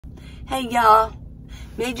Hey y'all,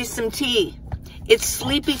 made you some tea. It's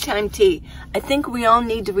sleepy time tea. I think we all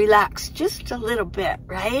need to relax just a little bit,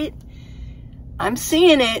 right? I'm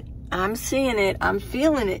seeing it. I'm seeing it. I'm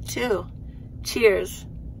feeling it too. Cheers.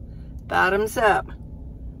 Bottoms up.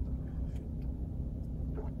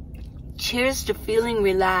 Cheers to feeling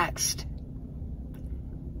relaxed.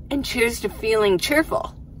 And cheers to feeling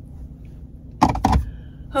cheerful.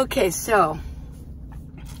 Okay, so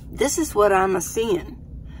this is what I'm seeing.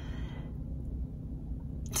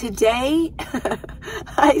 Today,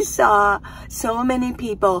 I saw so many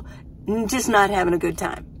people just not having a good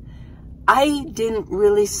time. I didn't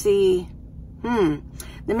really see,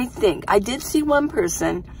 let me think. I did see one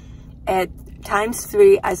person at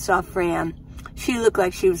 ×3. I saw Fran. She looked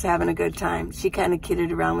like she was having a good time. She kind of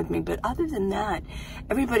kidded around with me. But other than that,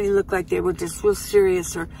 everybody looked like they were just real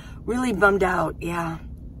serious or really bummed out. Yeah.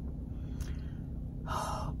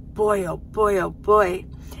 Oh, boy, oh, boy, oh, boy.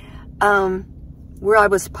 Where I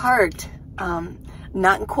was parked,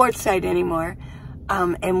 not in courtside anymore,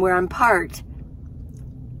 and where I'm parked,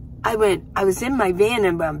 I was in my van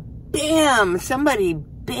and bam, somebody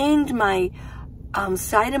banged my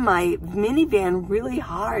side of my minivan really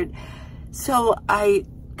hard. So I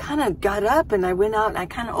kind of got up and I went out and I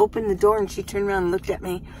kind of opened the door and she turned around and looked at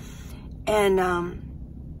me. And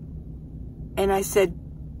I said,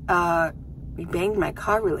 you banged my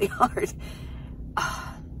car really hard.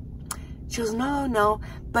 She goes, no.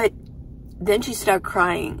 But then she started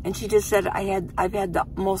crying and she just said, I've had the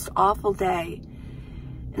most awful day.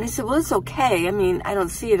 And I said, well, it's okay. I mean, I don't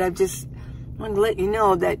see it. I just wanted to let you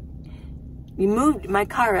know that you moved. My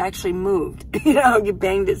car actually moved. You know, you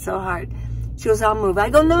banged it so hard. She goes, I'll move. I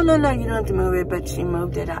go, no, you don't have to move it. But she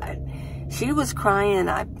moved it. She was crying.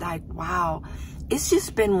 I'm like, wow. It's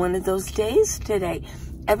just been one of those days today.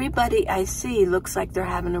 Everybody I see looks like they're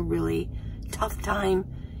having a really tough time,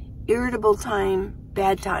 irritable time,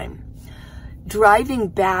 bad time. Driving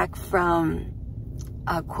back from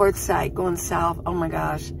Quartzsite, going south, oh my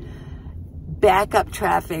gosh, back up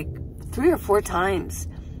traffic 3 or 4 times.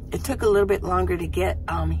 It took a little bit longer to get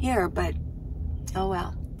here, but oh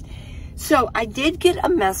well. So I did get a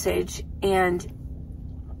message, and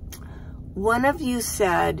one of you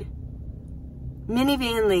said,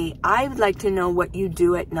 Minivan Lee, I would like to know what you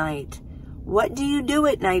do at night. What do you do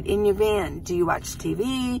at night in your van? Do you watch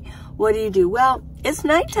TV? What do you do? Well, it's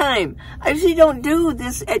nighttime. I usually don't do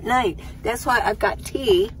this at night. That's why I've got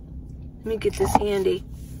tea. Let me get this handy.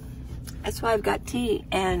 That's why I've got tea.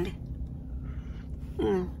 And,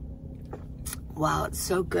 wow, it's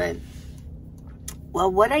so good.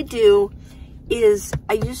 Well, what I do is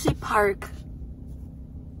I usually park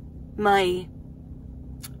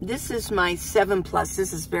this is my 7 Plus.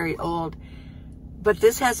 This is very old. But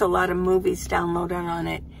this has a lot of movies downloaded on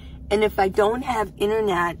it. And if I don't have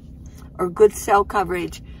internet or good cell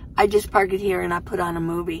coverage, I just park it here and I put on a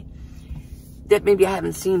movie that maybe I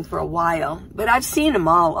haven't seen for a while. But I've seen them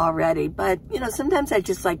all already. But, you know, sometimes I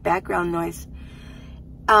just like background noise.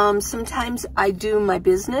 Sometimes I do my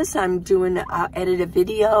business. I'm doing, edit a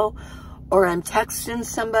video, or I'm texting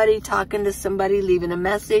somebody, talking to somebody, leaving a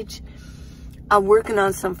message. I'm working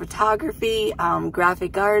on some photography,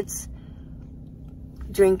 graphic arts,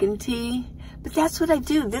 drinking tea. But that's what I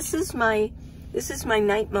do. This is my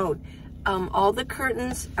night mode. All the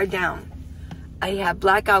curtains are down. I have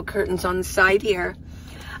blackout curtains on the side here.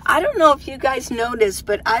 I don't know if you guys noticed,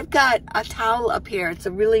 but I've got a towel up here. It's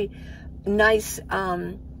a really nice,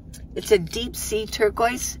 it's a deep sea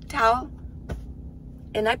turquoise towel.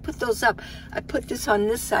 And I put those up. I put this on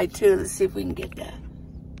this side too. Let's see if we can get that.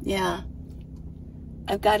 Yeah.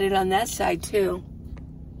 I've got it on that side too.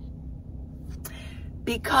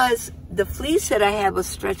 Because the fleece that I had was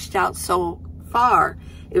stretched out so far,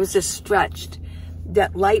 it was just stretched,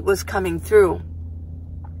 that light was coming through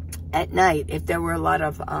at night. If there were a lot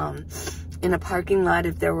of, in a parking lot,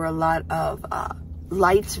 if there were a lot of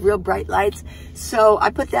lights, real bright lights. So I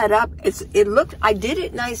put that up. I did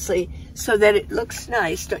it nicely so that it looks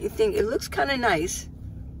nice. Don't you think? It looks kind of nice.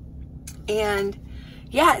 And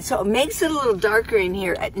yeah, so it makes it a little darker in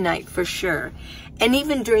here at night for sure. And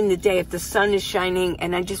even during the day, if the sun is shining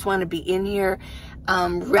and I just want to be in here,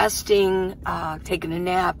 resting, taking a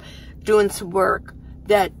nap, doing some work,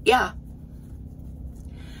 yeah.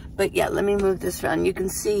 But yeah, let me move this around. You can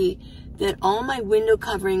see that all my window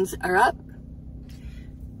coverings are up.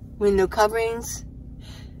 Window coverings.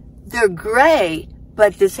 They're gray,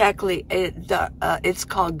 but it's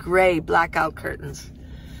called gray blackout curtains.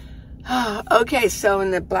 Okay, so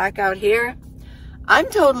in the blackout here, I'm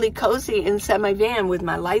totally cozy inside my van with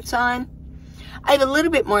my lights on. I have a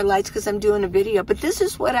little bit more lights because I'm doing a video, but this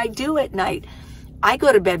is what I do at night. I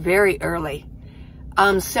go to bed very early,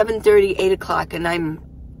 7:30, 8 o'clock, and I'm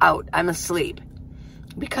out. I'm asleep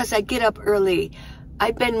because I get up early.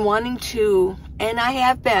 I've been wanting to, and I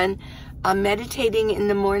have been meditating in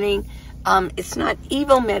the morning. It's not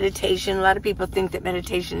evil meditation. A lot of people think that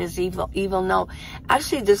meditation is evil. No,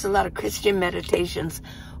 actually, there's a lot of Christian meditations.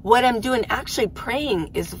 What I'm doing, actually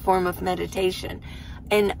praying, is a form of meditation.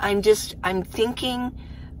 And I'm thinking,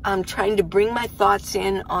 I'm trying to bring my thoughts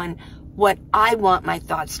in on what I want my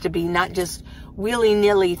thoughts to be, not just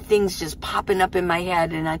willy-nilly things just popping up in my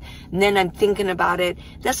head, and then I'm thinking about it.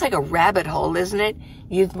 That's like a rabbit hole, isn't it?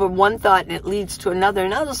 You have one thought and it leads to another,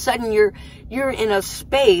 and all of a sudden you're in a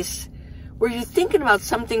space where you're thinking about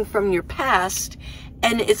something from your past,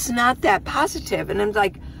 and it's not that positive. And I'm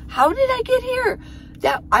like, how did I get here?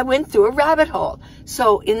 That I went through a rabbit hole.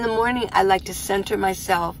 So in the morning, I like to center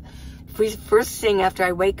myself. First thing after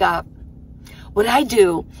I wake up, what I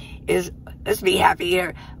do is, let's be happy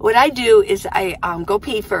here. What I do is I go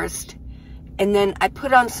pee first, and then I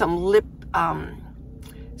put on some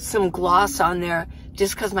gloss on there,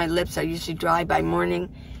 just because my lips are usually dry by morning.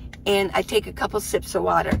 And I take a couple sips of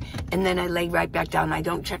water, and then I lay right back down. I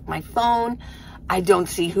don't check my phone. I don't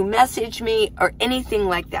see who messaged me or anything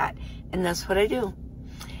like that. And that's what I do.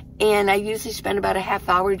 And I usually spend about a half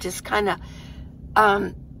hour just kind of,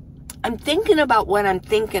 I'm thinking about what I'm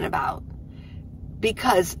thinking about.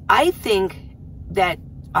 Because I think that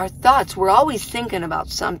our thoughts, we're always thinking about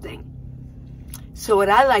something. So what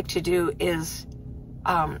I like to do is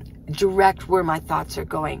direct where my thoughts are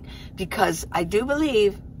going. Because I do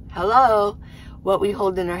believe, hello, what we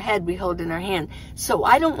hold in our head, we hold in our hand. So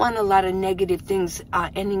I don't want a lot of negative things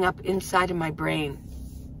ending up inside of my brain.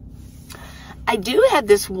 I do have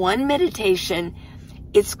this one meditation.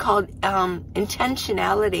 It's called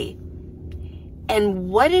intentionality. And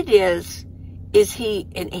what it is he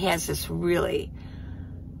has this really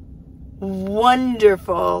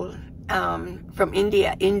wonderful, from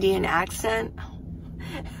India, Indian accent.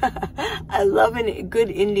 I love a good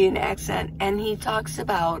Indian accent. And he talks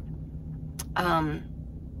about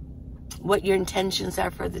what your intentions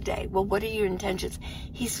are for the day. Well, what are your intentions?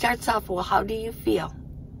 He starts off, well, how do you feel?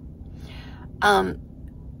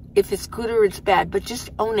 If it's good or it's bad, but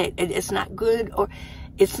just own it. It's not good, or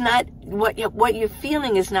it's not, what you're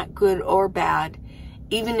feeling is not good or bad.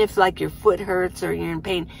 Even if like your foot hurts or you're in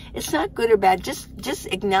pain, it's not good or bad. Just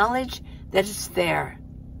acknowledge that it's there.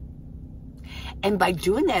 And by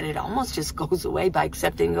doing that, it almost just goes away by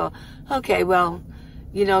accepting and go, okay, well,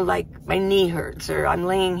 you know, like my knee hurts, or I'm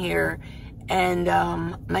laying here and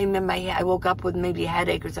I woke up with maybe a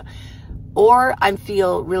headache or something. Or I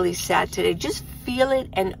feel really sad today. Just feel it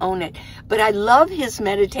and own it. But I love his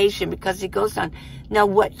meditation because he goes on, now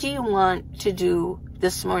what do you want to do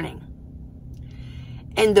this morning?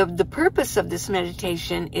 And the purpose of this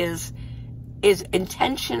meditation is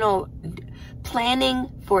intentional planning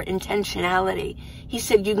for intentionality. He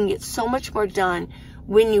said you can get so much more done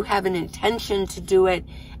when you have an intention to do it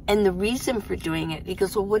and the reason for doing it. He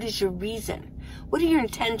goes, well, what is your reason? What are your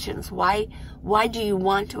intentions? Why do you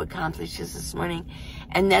want to accomplish this morning?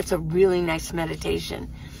 And that's a really nice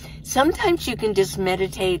meditation. Sometimes you can just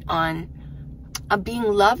meditate on being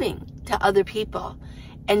loving to other people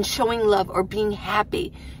and showing love, or being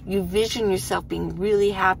happy. You vision yourself being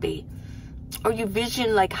really happy. Or you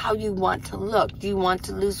vision like how you want to look. Do you want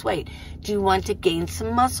to lose weight? Do you want to gain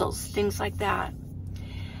some muscles? Things like that.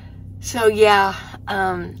 So yeah,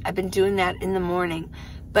 I've been doing that in the morning.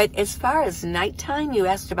 But as far as nighttime, you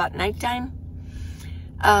asked about nighttime.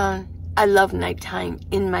 I love nighttime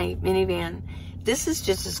in my minivan. This is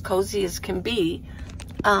just as cozy as can be.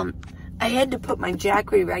 I had to put my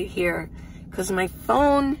Jackery right here because my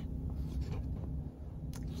phone,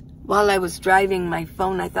 while I was driving my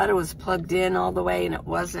phone, I thought it was plugged in all the way and it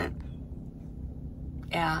wasn't.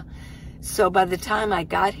 Yeah. So by the time I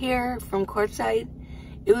got here from Quartzsite,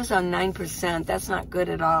 it was on 9%. That's not good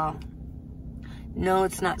at all. No,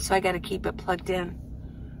 it's not. So I got to keep it plugged in.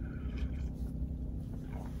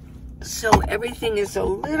 So everything is a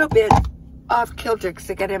little bit off kilter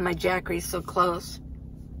because I got to have my Jackery so close.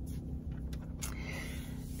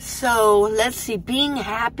 So let's see, being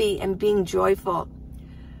happy and being joyful.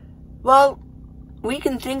 Well, we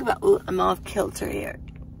can think about, ooh, I'm off kilter here.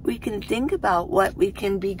 We can think about what we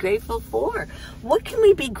can be grateful for. What can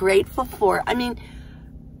we be grateful for? I mean,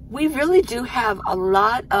 we really do have a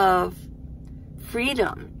lot of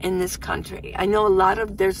freedom in this country. I know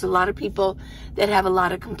there's a lot of people that have a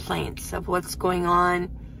lot of complaints of what's going on.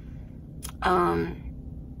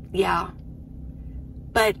 Yeah.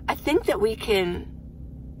 But I think that we can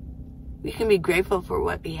be grateful for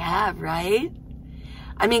what we have, right?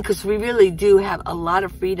 I mean, because we really do have a lot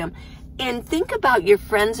of freedom. And think about your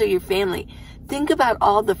friends or your family. Think about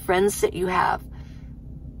all the friends that you have.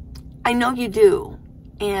 I know you do.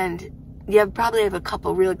 And you probably have a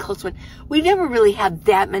couple really close ones. We never really have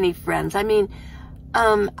that many friends. I mean,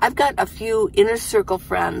 I've got a few inner circle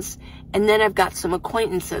friends, and then I've got some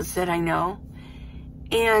acquaintances that I know.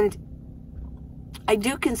 And I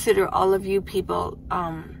do consider all of you people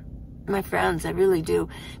my friends. I really do.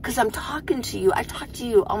 Because I'm talking to you. I talk to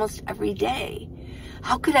you almost every day.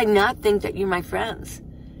 How could I not think that you're my friends?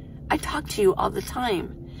 I talk to you all the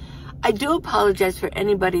time. I do apologize for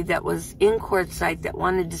anybody that was in courtside that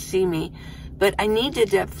wanted to see me, but I needed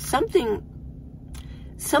to, something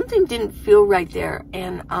didn't feel right there,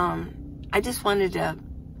 and I just wanted to,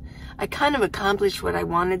 I kind of accomplished what I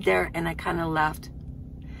wanted there, and I kind of left.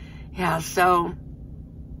 Yeah, so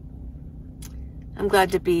I'm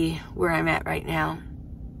glad to be where I'm at right now.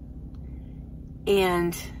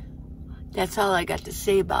 And that's all I got to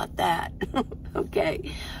say about that.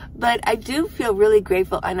 Okay. But I do feel really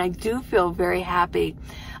grateful, and I do feel very happy.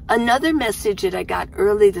 Another message that I got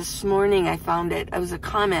early this morning, I found it. It was a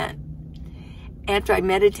comment. After I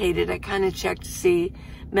meditated, I kind of checked to see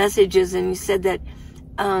messages, and you said that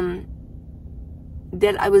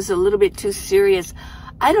that I was a little bit too serious.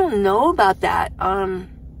 I don't know about that.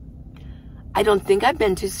 I don't think I've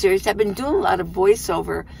been too serious. I've been doing a lot of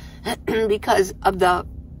voiceover because of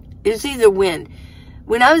it's either wind.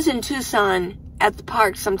 When I was in Tucson at the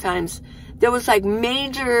park, sometimes there was like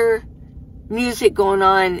major music going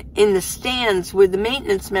on in the stands where the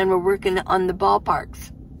maintenance men were working on the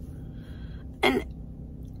ballparks. And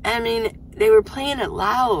I mean, they were playing it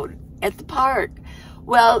loud at the park.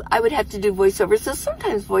 Well, I would have to do voiceover. So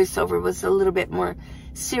sometimes voiceover was a little bit more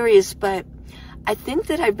serious, but I think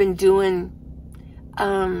that I've been doing,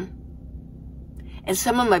 and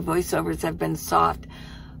some of my voiceovers have been soft.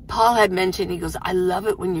 Paul had mentioned, he goes, I love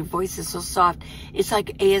it when your voice is so soft. It's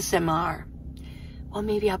like ASMR. Well,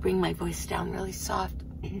 maybe I'll bring my voice down really soft.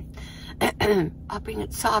 I'll bring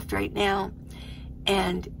it soft right now.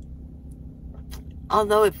 And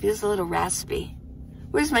although it feels a little raspy.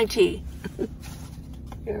 Where's my tea?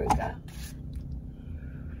 Here we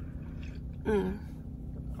go.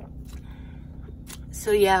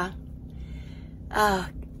 So yeah,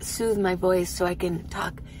 soothe my voice so I can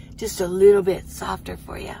talk just a little bit softer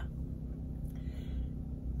for you.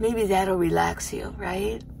 Maybe that'll relax you,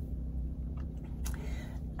 right?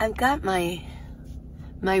 I've got my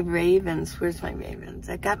ravens. Where's my ravens?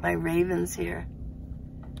 I got my ravens here.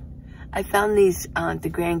 I found these at the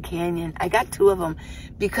Grand Canyon. I got 2 of them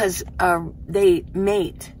because they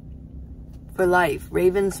mate for life.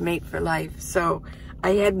 Ravens mate for life. So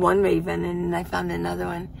I had one raven, and then I found another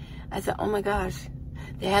one. I thought, oh my gosh,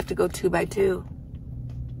 they have to go 2 by 2.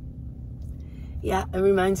 Yeah, it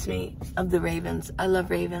reminds me of the ravens. I love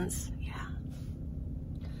ravens. Yeah.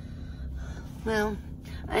 Well,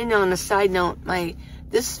 I know, on a side note,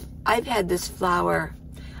 I've had this flower.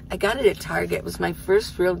 I got it at Target. It was my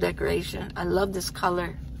first real decoration. I love this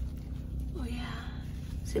color. Oh yeah.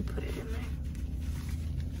 So put it in there.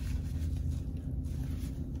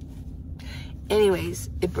 Anyways,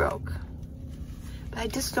 it broke. But I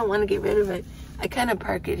just don't want to get rid of it. I kind of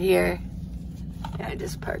park it here. Yeah, I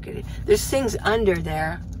just park it. There's things under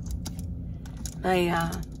there.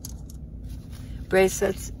 My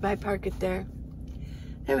bracelets. I park it there.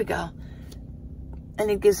 There we go.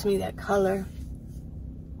 And it gives me that color.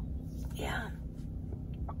 Yeah.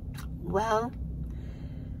 Well,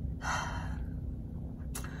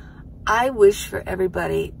 I wish for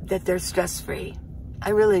everybody that they're stress-free. I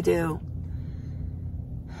really do.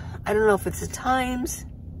 I don't know if it's the times,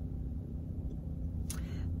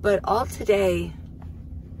 but all today,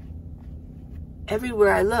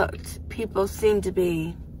 everywhere I looked, people seemed to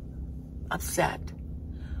be upset,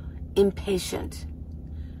 impatient,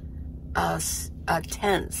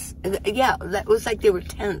 tense. Yeah, that was like they were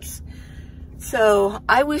tense. So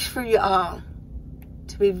I wish for you all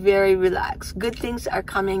to be very relaxed. Good things are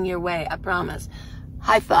coming your way, I promise.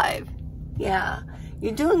 High five. Yeah,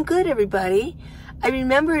 you're doing good, everybody. I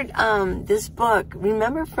remembered this book.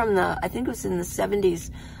 Remember from I think it was in the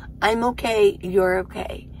 70s, I'm okay, you're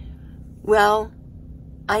okay. Well,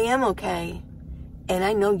 I am okay, and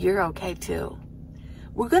I know you're okay too.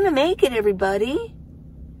 We're going to make it, everybody.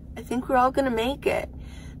 I think we're all going to make it.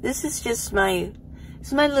 This is just my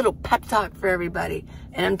little pep talk for everybody.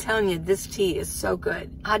 And I'm telling you, this tea is so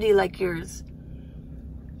good. How do you like yours?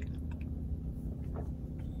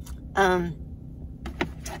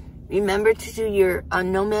 Remember to do your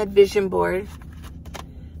Nomad Vision Board.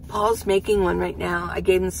 Paul's making one right now. I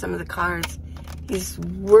gave him some of the cards. He's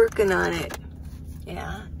working on it.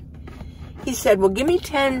 Yeah. He said, well, give me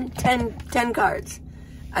 10 cards.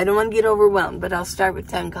 I don't want to get overwhelmed, but I'll start with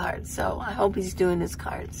 10 cards. So I hope he's doing his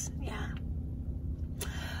cards. Yeah.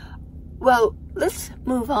 Well, let's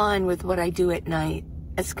move on with what I do at night.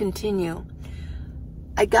 Let's continue.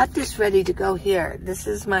 I got this ready to go here. This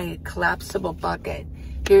is my collapsible bucket.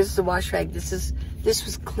 Here's the wash rag. This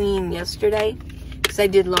was clean yesterday because I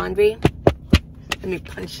did laundry. Let me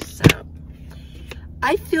punch this out.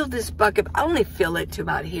 I fill this bucket, I only fill it to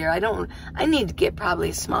about here. I need to get probably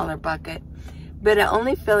a smaller bucket, but I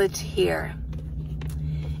only fill it to here.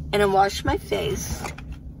 And I wash my face,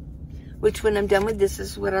 which when I'm done with this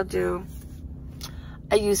is what I'll do.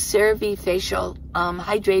 I use CeraVe facial,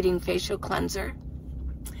 hydrating facial cleanser.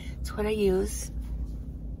 That's what I use.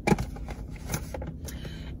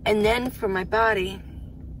 And then for my body,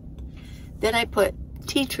 then I put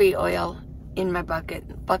tea tree oil in my bucket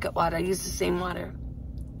water. I use the same water.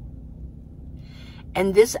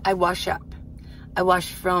 And this I wash up. I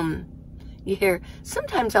wash from, you hear,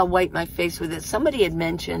 sometimes I'll wipe my face with it. Somebody had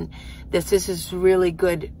mentioned that this is really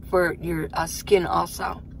good for your skin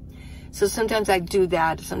also. So sometimes I do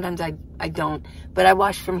that. Sometimes I don't. But I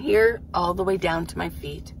wash from here all the way down to my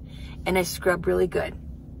feet. And I scrub really good.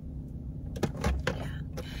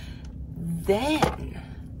 Yeah. Then,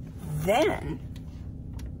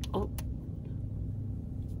 oh.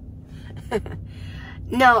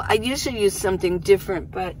 No, I usually use something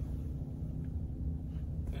different, but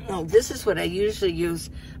no, this is what I usually use,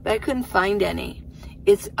 but I couldn't find any.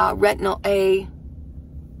 It's retinol A.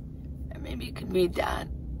 Maybe you could read that.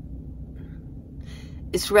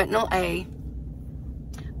 It's retinol A.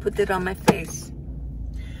 Put that on my face.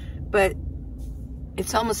 But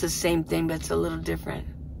it's almost the same thing, but it's a little different.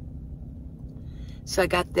 So I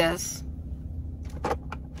got this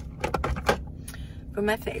for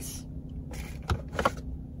my face.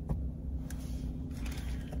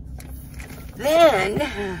 Then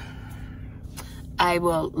I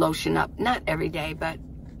will lotion up, not every day, but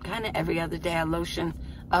kind of every other day I lotion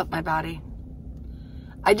up my body.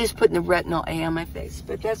 I just put the retinol A on my face,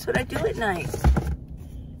 but that's what I do at night.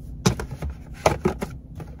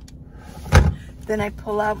 Then I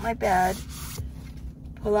pull out my bed,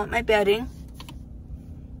 pull out my bedding,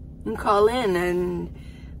 and call in. And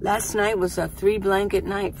last night was a 3-blanket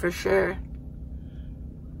night for sure.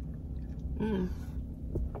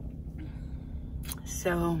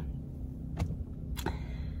 So,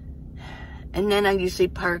 and then I usually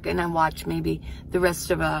park and I watch maybe the rest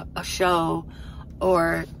of a show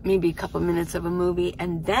or maybe a couple minutes of a movie.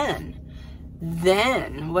 And then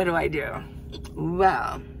what do I do?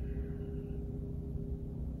 Well,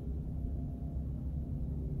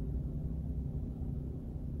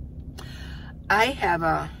 I have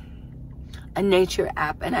a nature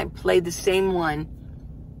app and I play the same one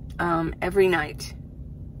every night.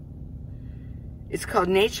 It's called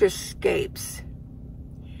Nature Space.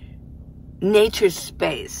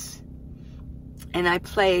 And I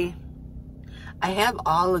have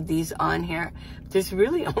all of these on here. There's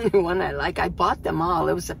really only one I like. I bought them all.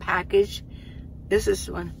 It was a package. This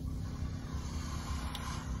is one.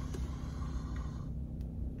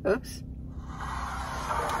 Oops.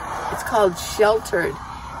 It's called Sheltered.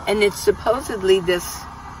 And it's supposedly this.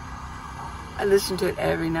 I listen to it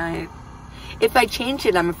every night. If I change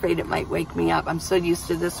it, I'm afraid it might wake me up. I'm so used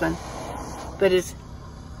to this one. But it's,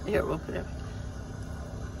 here, we'll put it.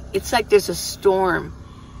 It's like there's a storm.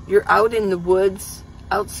 You're out in the woods,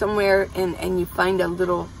 out somewhere, and you find a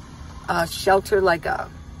little shelter, like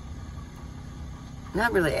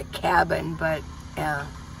not really a cabin, but,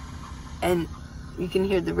 and you can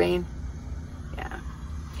hear the rain. Yeah.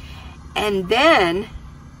 And then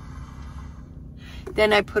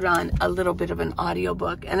I put on a little bit of an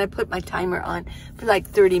audiobook, and I put my timer on for like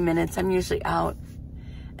 30 minutes. I'm usually out,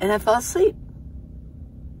 and I fall asleep.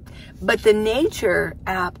 But the nature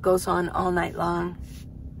app goes on all night long.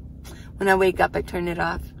 When I wake up, I turn it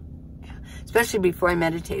off. Yeah. Especially before I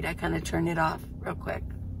meditate, I kind of turn it off real quick.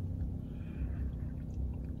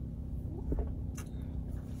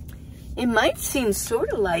 It might seem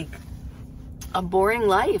sort of like a boring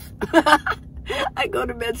life. I go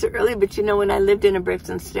to bed so early, but you know, when I lived in a bricks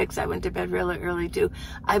and sticks, I went to bed really early too.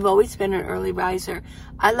 I've always been an early riser.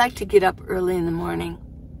 I like to get up early in the morning.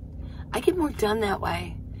 I get more done that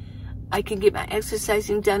way. I can get my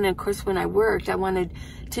exercising done. And of course, when I worked, I wanted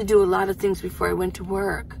to do a lot of things before I went to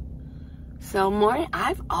work. So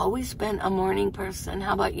I've always been a morning person.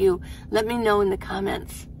 How about you? Let me know in the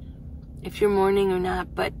comments if you're morning or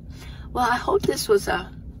not. But, well, I hope this was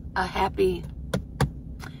a happy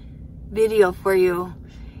video for you.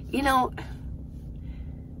 You know,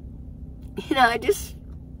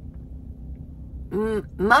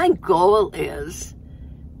 my goal is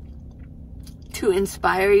to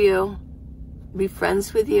inspire you, be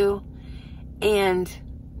friends with you, and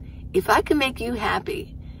if I can make you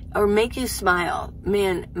happy or make you smile,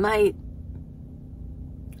 man,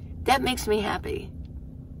 that makes me happy.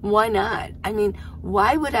 Why not? I mean,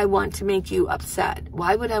 why would I want to make you upset?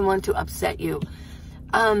 Why would I want to upset you?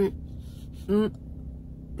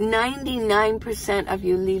 99% of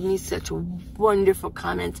you leave me such wonderful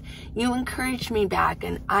comments. You encourage me back,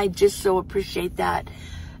 and I just so appreciate that.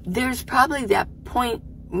 There's probably that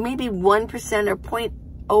maybe 1% or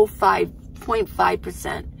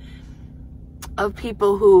 0.5% of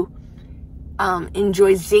people who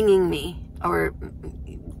enjoy zinging me or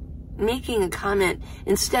making a comment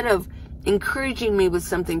instead of encouraging me with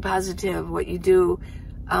something positive. What you do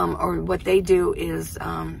or what they do is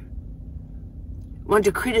want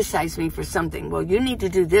to criticize me for something. Well, you need to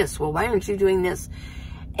do this. Well, why aren't you doing this?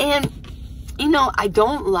 And, you know, I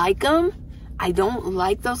don't like them. I don't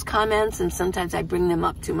like those comments, and sometimes I bring them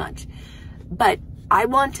up too much. But I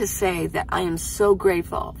want to say that I am so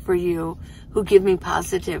grateful for you who give me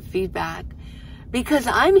positive feedback, because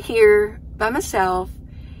I'm here by myself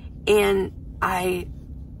and I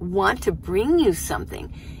want to bring you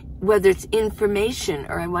something, whether it's information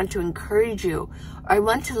or I want to encourage you or I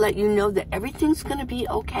want to let you know that everything's going to be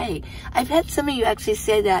okay. I've had some of you actually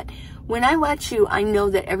say that when I watch you, I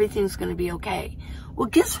know that everything's going to be okay. Well,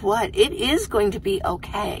 guess what? It is going to be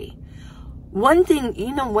okay. One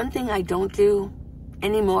thing I don't do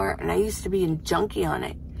anymore, and I used to be a junkie on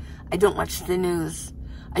it. I don't watch the news.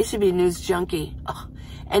 I used to be a news junkie. Oh,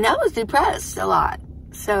 and I was depressed a lot.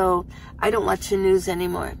 So I don't watch the news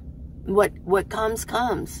anymore. What comes,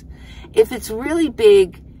 comes. If it's really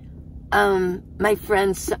big, a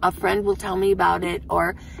friend will tell me about it,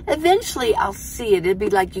 or eventually I'll see it. It'd be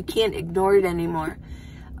like you can't ignore it anymore.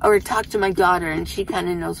 Or talk to my daughter, and she kind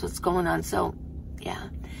of knows what's going on. So, yeah.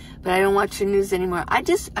 But I don't watch the news anymore. I'm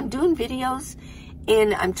doing videos,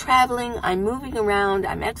 and I'm traveling, I'm moving around,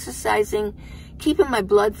 I'm exercising, keeping my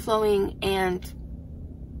blood flowing, and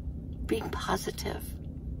being positive.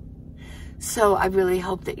 So I really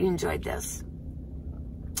hope that you enjoyed this.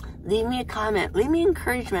 Leave me a comment. Leave me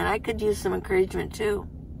encouragement. I could use some encouragement too.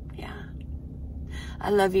 Yeah. I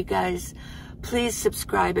love you guys. Please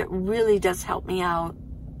subscribe. It really does help me out.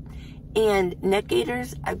 And neck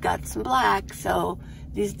gaiters, I've got some black. So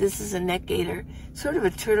this is a neck gaiter. Sort of a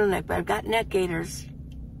turtleneck, but I've got neck gaiters.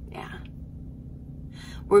 Yeah.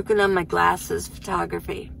 Working on my glasses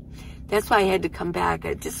photography. That's why I had to come back.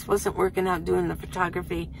 I just wasn't working out doing the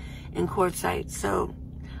photography in Quartzsite. So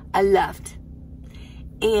I left.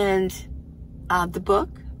 And the book,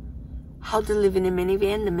 How to Live in a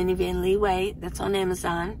Minivan, The Minivan Leeway, that's on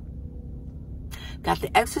Amazon. Got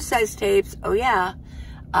the exercise tapes. Oh, yeah.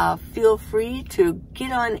 Feel free to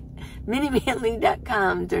get on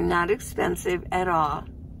minivanlee.com. They're not expensive at all.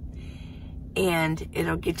 And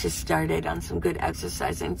it'll get you started on some good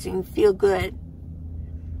exercising so you can feel good.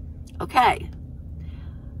 Okay.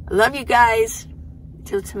 I love you guys.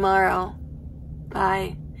 Till tomorrow.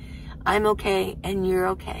 Bye. I'm okay and you're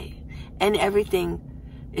okay. And everything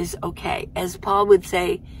is okay. As Paul would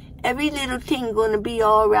say, every little thing gonna be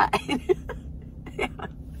all right. Yeah.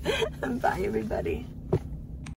 Bye, everybody.